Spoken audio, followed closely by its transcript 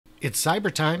It's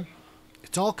cyber time.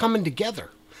 It's all coming together.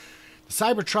 The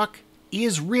Cybertruck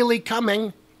is really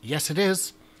coming. Yes, it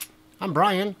is. I'm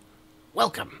Brian.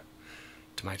 Welcome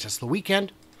to my Tesla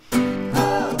weekend.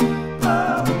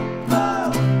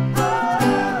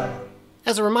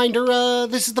 As a reminder,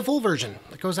 this is the full version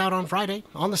that goes out on Friday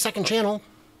on the second channel,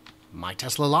 My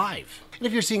Tesla Live. And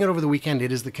if you're seeing it over the weekend,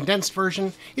 it is the condensed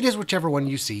version. It is whichever one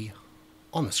you see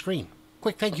on the screen.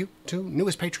 Quick thank you to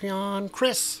newest Patreon,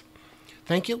 Chris.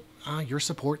 Thank you. Your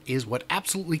support is what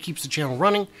absolutely keeps the channel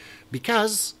running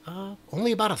because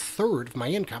only about a third of my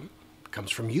income comes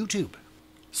from YouTube.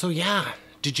 So yeah,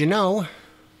 did you know?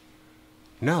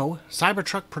 No,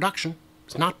 Cybertruck production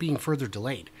is not being further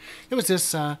delayed. There was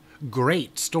this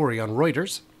great story on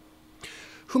Reuters,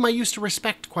 whom I used to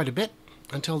respect quite a bit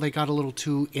until they got a little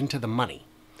too into the money.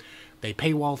 They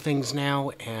paywall things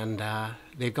now, and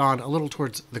they've gone a little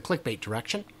towards the clickbait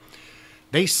direction.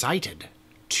 They cited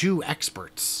 2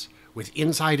 experts with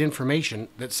inside information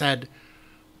that said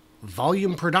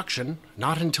volume production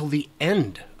not until the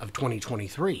end of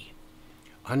 2023.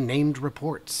 Unnamed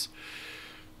reports.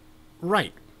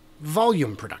 Right,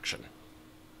 volume production.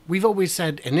 We've always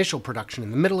said initial production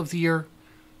in the middle of the year,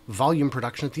 volume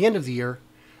production at the end of the year.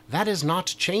 That is not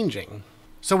changing.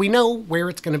 So we know where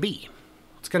it's going to be.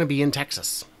 It's going to be in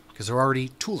Texas because they're already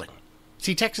tooling.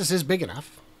 See, Texas is big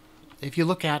enough. If you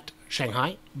look at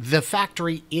Shanghai, the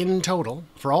factory in total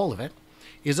for all of it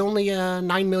is only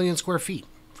 9 million square feet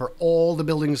for all the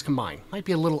buildings combined. Might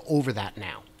be a little over that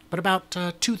now, but about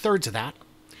 2/3 of that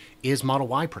is Model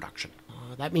Y production.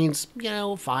 That means,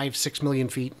 5-6 million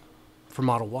feet for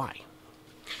Model Y.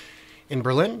 In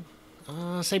Berlin,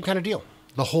 same kind of deal.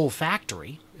 The whole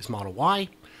factory is Model Y,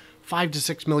 5 to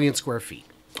 6 million square feet.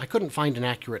 I couldn't find an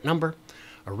accurate number,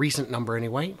 a recent number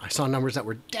anyway. I saw numbers that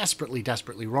were desperately,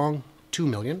 desperately wrong. 2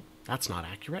 million, that's not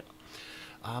accurate.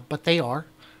 But they are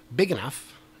big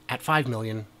enough at 5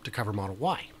 million to cover Model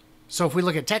Y. So if we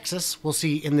look at Texas, we'll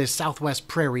see in this southwest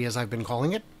prairie, as I've been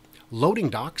calling it, loading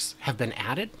docks have been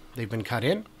added. They've been cut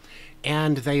in,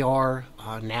 and they are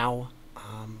now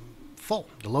full.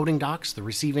 The loading docks, the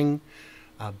receiving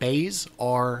bays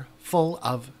are full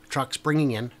of trucks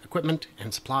bringing in equipment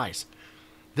and supplies.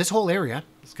 This whole area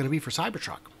is going to be for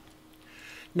Cybertruck.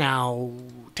 Now,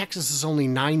 Texas is only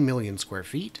 9 million square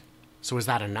feet, so is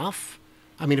that enough?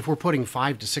 I mean, if we're putting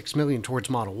 5 to 6 million towards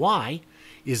Model Y,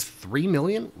 is 3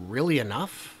 million really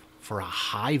enough for a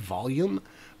high volume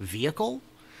vehicle?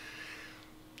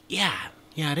 Yeah,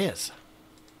 it is.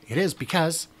 It is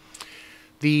because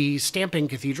the stamping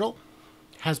cathedral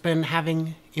has been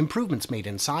having improvements made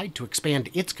inside to expand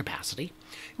its capacity.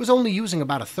 It was only using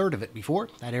about 1/3 of it before,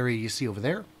 that area you see over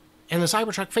there. And the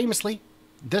Cybertruck famously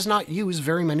does not use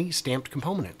very many stamped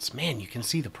components. Man, you can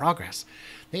see the progress.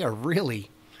 They are really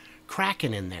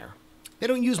cracking in there. They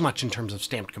don't use much in terms of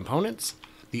stamped components.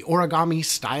 The origami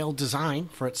style design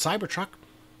for its Cybertruck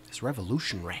is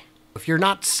revolutionary. If you're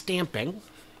not stamping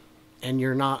and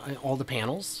you're not all the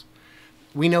panels,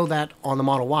 we know that on the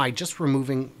Model Y, just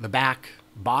removing the back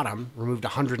bottom removed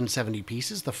 170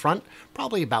 pieces. The front,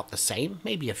 probably about the same,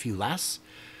 maybe a few less.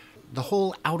 The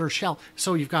whole outer shell.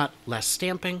 So you've got less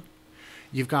stamping.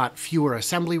 You've got fewer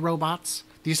assembly robots.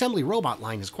 The assembly robot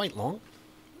line is quite long.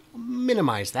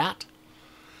 Minimize that.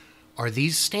 Are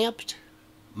these stamped?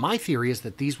 My theory is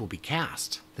that these will be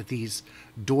cast, that these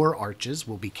door arches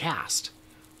will be cast.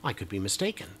 I could be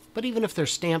mistaken. But even if they're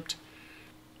stamped,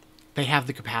 they have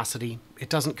the capacity. It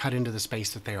doesn't cut into the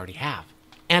space that they already have.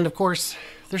 And of course,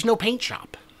 there's no paint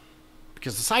shop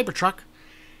because the Cybertruck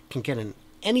can get in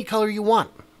any color you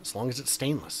want as long as it's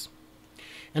stainless.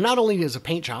 And not only does a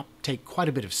paint shop take quite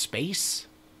a bit of space,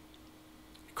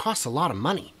 it costs a lot of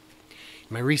money.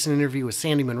 In my recent interview with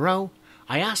Sandy Monroe,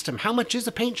 I asked him how much is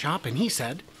a paint shop, and he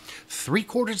said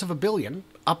 $750 million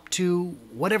up to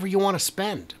whatever you want to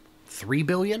spend. $3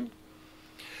 billion?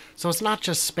 So it's not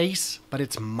just space, but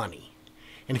it's money.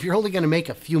 And if you're only going to make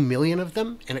a few million of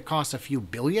them and it costs a few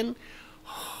billion,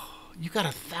 you got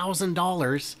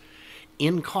 $1,000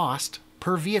 in cost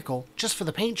per vehicle just for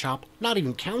the paint shop, not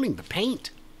even counting the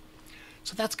paint.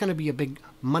 So that's going to be a big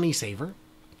money saver,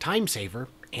 time saver,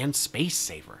 and space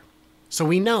saver. So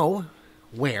we know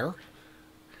where,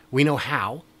 we know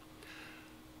how,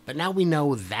 but now we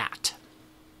know that.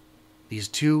 These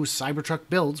 2 Cybertruck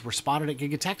builds were spotted at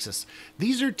Giga Texas.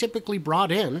 These are typically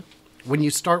brought in when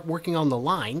you start working on the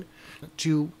line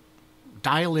to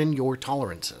dial in your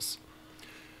tolerances.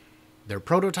 They're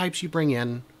prototypes you bring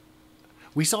in.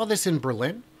 We saw this in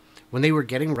Berlin when they were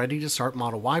getting ready to start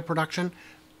Model Y production.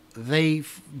 They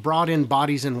brought in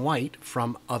bodies in white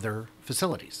from other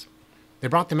facilities. They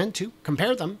brought them in to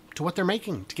compare them to what they're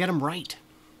making to get them right.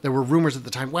 There were rumors at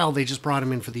the time, well, they just brought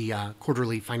him in for the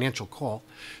quarterly financial call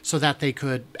so that they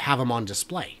could have him on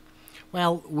display.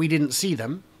 Well, we didn't see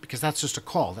them because that's just a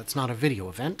call. That's not a video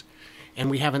event. And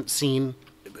we haven't seen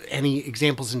any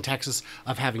examples in Texas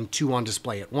of having two on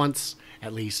display at once,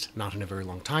 at least not in a very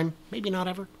long time, maybe not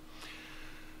ever.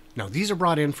 No, these are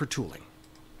brought in for tooling.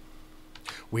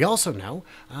 We also know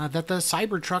that the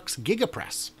Cybertruck's Giga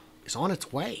Press is on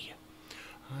its way.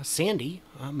 Sandy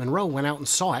Monroe went out and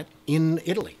saw it in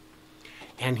Italy.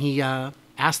 And he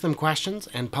asked them questions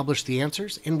and published the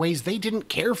answers in ways they didn't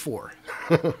care for.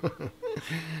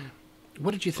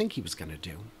 What did you think he was going to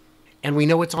do? And we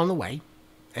know it's on the way.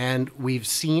 And we've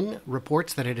seen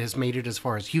reports that it has made it as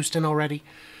far as Houston already.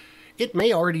 It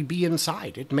may already be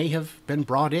inside. It may have been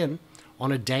brought in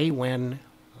on a day when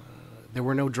there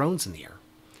were no drones in the air.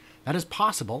 That is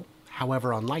possible,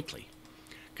 however unlikely,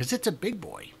 because it's a big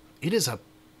boy. It is a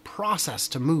process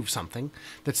to move something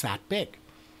that's that big.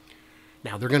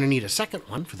 Now, they're going to need a second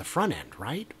one for the front end,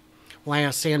 right? Well, I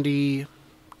asked Sandy,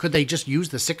 could they just use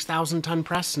the 6,000-ton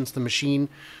press since the machine,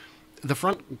 the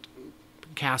front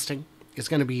casting is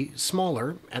going to be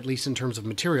smaller, at least in terms of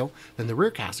material, than the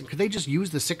rear casting. Could they just use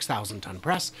the 6,000-ton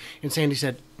press? And Sandy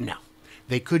said, no.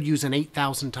 They could use an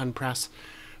 8,000-ton press,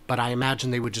 but I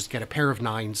imagine they would just get a pair of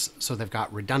 9s so they've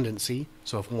got redundancy.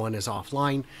 So if one is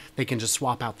offline, they can just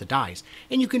swap out the dies.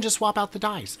 And you can just swap out the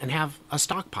dies and have a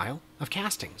stockpile of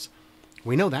castings.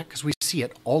 We know that because we see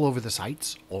it all over the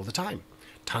sites all the time.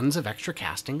 Tons of extra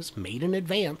castings made in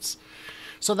advance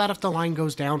so that if the line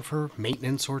goes down for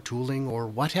maintenance or tooling or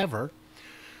whatever,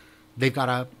 they've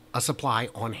got a supply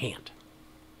on hand.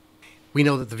 We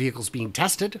know that the vehicle's being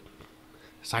tested.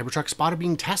 Cybertruck spotted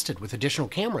being tested with additional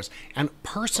cameras. And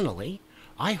personally,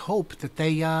 I hope that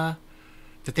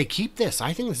they keep this.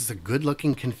 I think this is a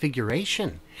good-looking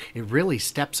configuration. It really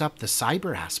steps up the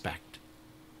cyber aspect.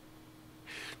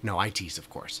 No, I tease,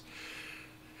 of course.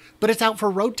 But it's out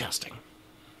for road testing.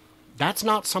 That's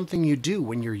not something you do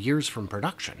when you're years from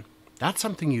production. That's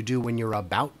something you do when you're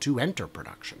about to enter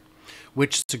production,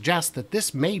 which suggests that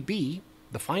this may be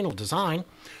the final design.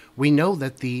 We know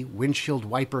that the windshield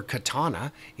wiper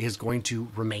katana is going to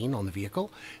remain on the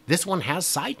vehicle. This one has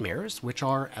side mirrors, which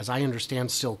are, as I understand,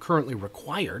 still currently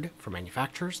required for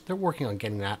manufacturers. They're working on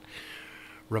getting that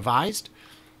revised.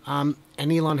 And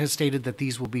Elon has stated that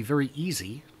these will be very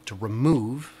easy to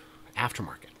remove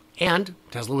aftermarket. And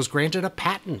Tesla was granted a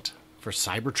patent for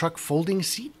Cybertruck folding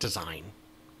seat design.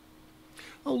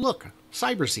 Oh, look,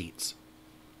 cyber seats.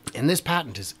 And this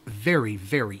patent is very,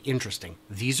 very interesting.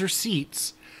 These are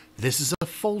seats. This is a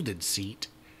folded seat.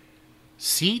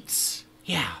 Seats,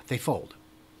 yeah, they fold.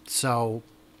 So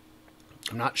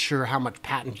I'm not sure how much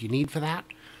patent you need for that,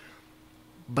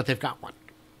 but they've got one.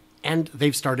 And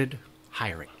they've started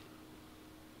hiring.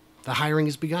 The hiring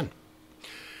has begun.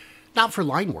 Not for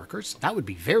line workers, that would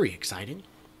be very exciting,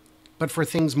 but for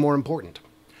things more important.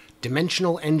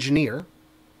 Dimensional engineer,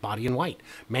 body in white.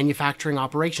 Manufacturing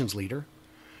operations leader,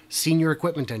 senior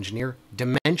equipment engineer,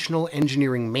 dimensional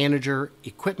engineering manager,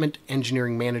 equipment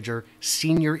engineering manager,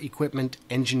 senior equipment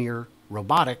engineer,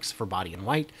 robotics for body in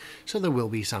white. So there will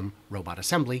be some robot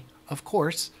assembly, of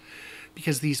course,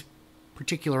 because these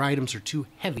particular items are too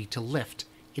heavy to lift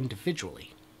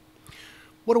individually.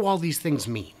 What do all these things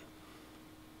mean?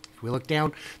 If we look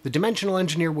down, the dimensional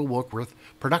engineer will work with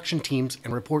production teams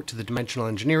and report to the dimensional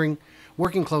engineering,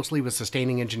 working closely with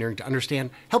sustaining engineering to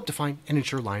understand, help define, and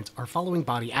ensure lines are following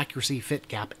body accuracy, fit,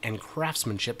 gap, and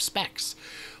craftsmanship specs.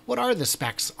 What are the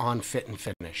specs on fit and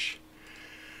finish?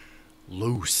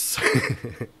 Loose.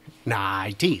 Nah,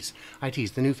 I tease.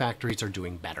 The new factories are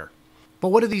doing better. But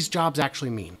what do these jobs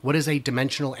actually mean? What is a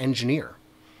dimensional engineer?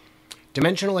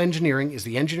 Dimensional engineering is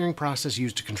the engineering process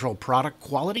used to control product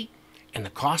quality and the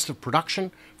cost of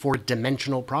production for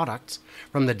dimensional products.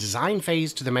 From the design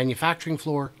phase to the manufacturing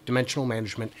floor, dimensional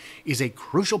management is a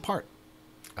crucial part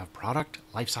of product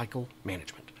lifecycle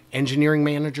management. Engineering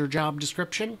manager job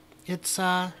description, it's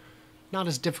not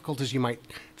as difficult as you might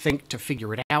think to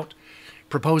figure it out.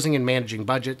 Proposing and managing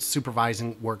budgets,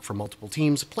 supervising work for multiple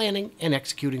teams, planning and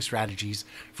executing strategies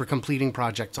for completing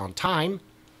projects on time.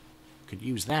 Could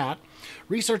use that.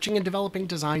 Researching and developing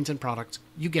designs and products,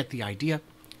 you get the idea.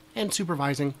 And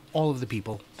supervising all of the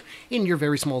people in your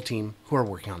very small team who are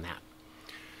working on that.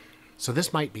 So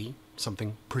this might be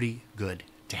something pretty good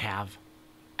to have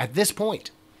at this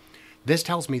point. This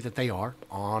tells me that they are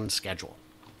on schedule.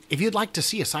 If you'd like to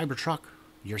see a Cybertruck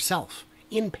yourself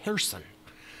in person,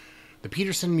 the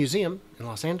Petersen Museum in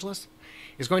Los Angeles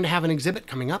is going to have an exhibit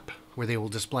coming up where they will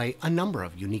display a number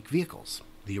of unique vehicles.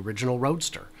 The original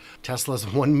Roadster, Tesla's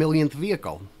 1 millionth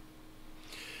vehicle,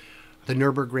 the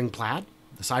Nürburgring Plaid,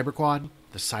 the Cyberquad,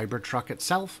 the Cybertruck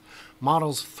itself,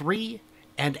 Models 3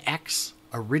 and X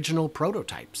original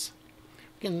prototypes.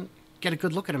 We can get a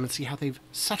good look at them and see how they've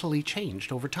subtly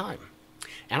changed over time.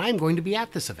 And I'm going to be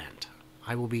at this event.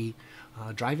 I will be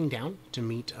driving down to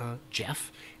meet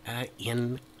Jeff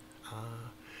in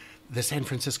the San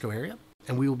Francisco area,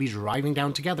 and we will be driving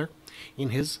down together in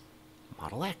his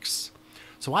Model X.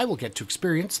 So I will get to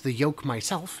experience the yoke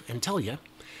myself and tell you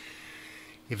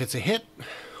if it's a hit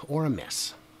or a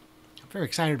miss. I'm very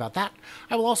excited about that.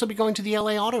 I will also be going to the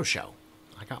LA Auto Show.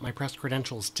 I got my press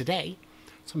credentials today,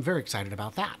 so I'm very excited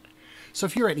about that. So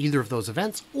if you're at either of those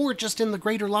events, or just in the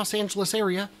greater Los Angeles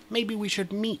area, maybe we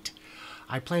should meet.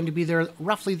 I plan to be there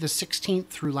roughly the 16th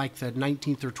through like the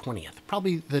 19th or 20th.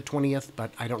 Probably the 20th,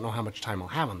 but I don't know how much time I'll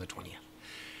have on the 20th.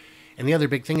 And the other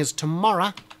big thing is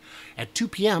tomorrow at 2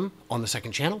 p.m. on the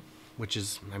second channel, which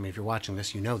is, I mean, if you're watching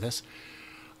this, you know this,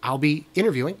 I'll be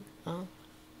interviewing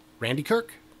Randy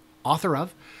Kirk, author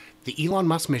of The Elon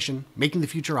Musk Mission, Making the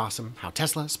Future Awesome, How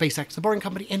Tesla, SpaceX, The Boring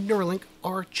Company, and Neuralink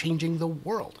are changing the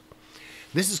world.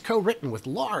 This is co-written with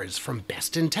Lars from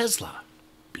Best in Tesla.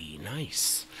 Be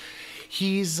nice.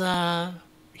 He's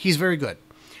very good.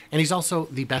 And he's also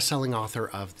the best-selling author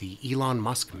of The Elon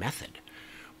Musk Method,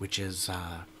 which is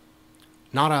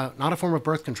not a form of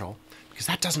birth control, because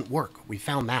that doesn't work. We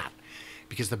found that.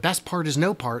 Because the best part is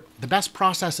no part, the best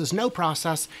process is no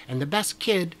process, and the best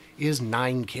kid is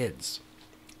 9 kids.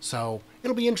 So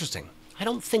it'll be interesting. I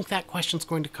don't think that question's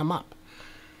going to come up.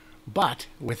 But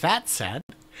with that said,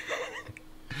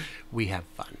 we have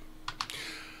fun.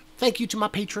 Thank you to my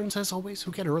patrons, as always,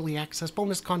 who get early access,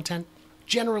 bonus content,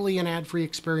 generally an ad-free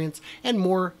experience, and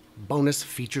more bonus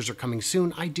features are coming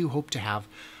soon. I do hope to have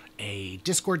a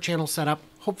Discord channel set up,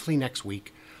 hopefully next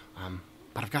week.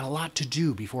 But I've got a lot to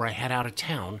do before I head out of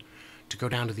town to go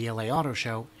down to the LA Auto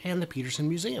Show and the Petersen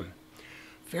Museum.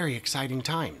 Very exciting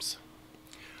times.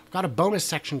 I've got a bonus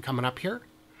section coming up here.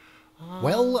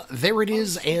 Well, there it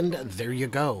is, and there you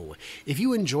go. If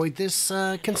you enjoyed this,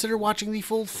 consider watching the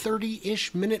full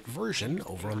 30-ish minute version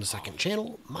over on the second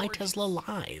channel, My Tesla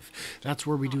Live. That's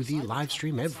where we do the live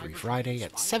stream every Friday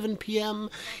at 7 p.m.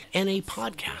 and a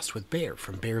podcast with Bear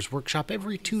from Bear's Workshop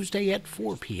every Tuesday at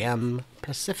 4 p.m.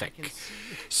 Pacific.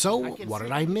 So, what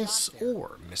did I miss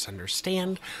or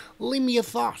misunderstand? Leave me your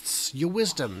thoughts, your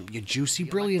wisdom, your juicy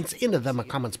brilliance into the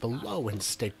comments below, and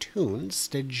stay tuned,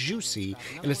 stay juicy,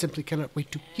 and I simply cannot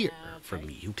wait to hear from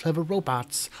you clever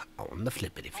robots on the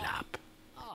flippity flop.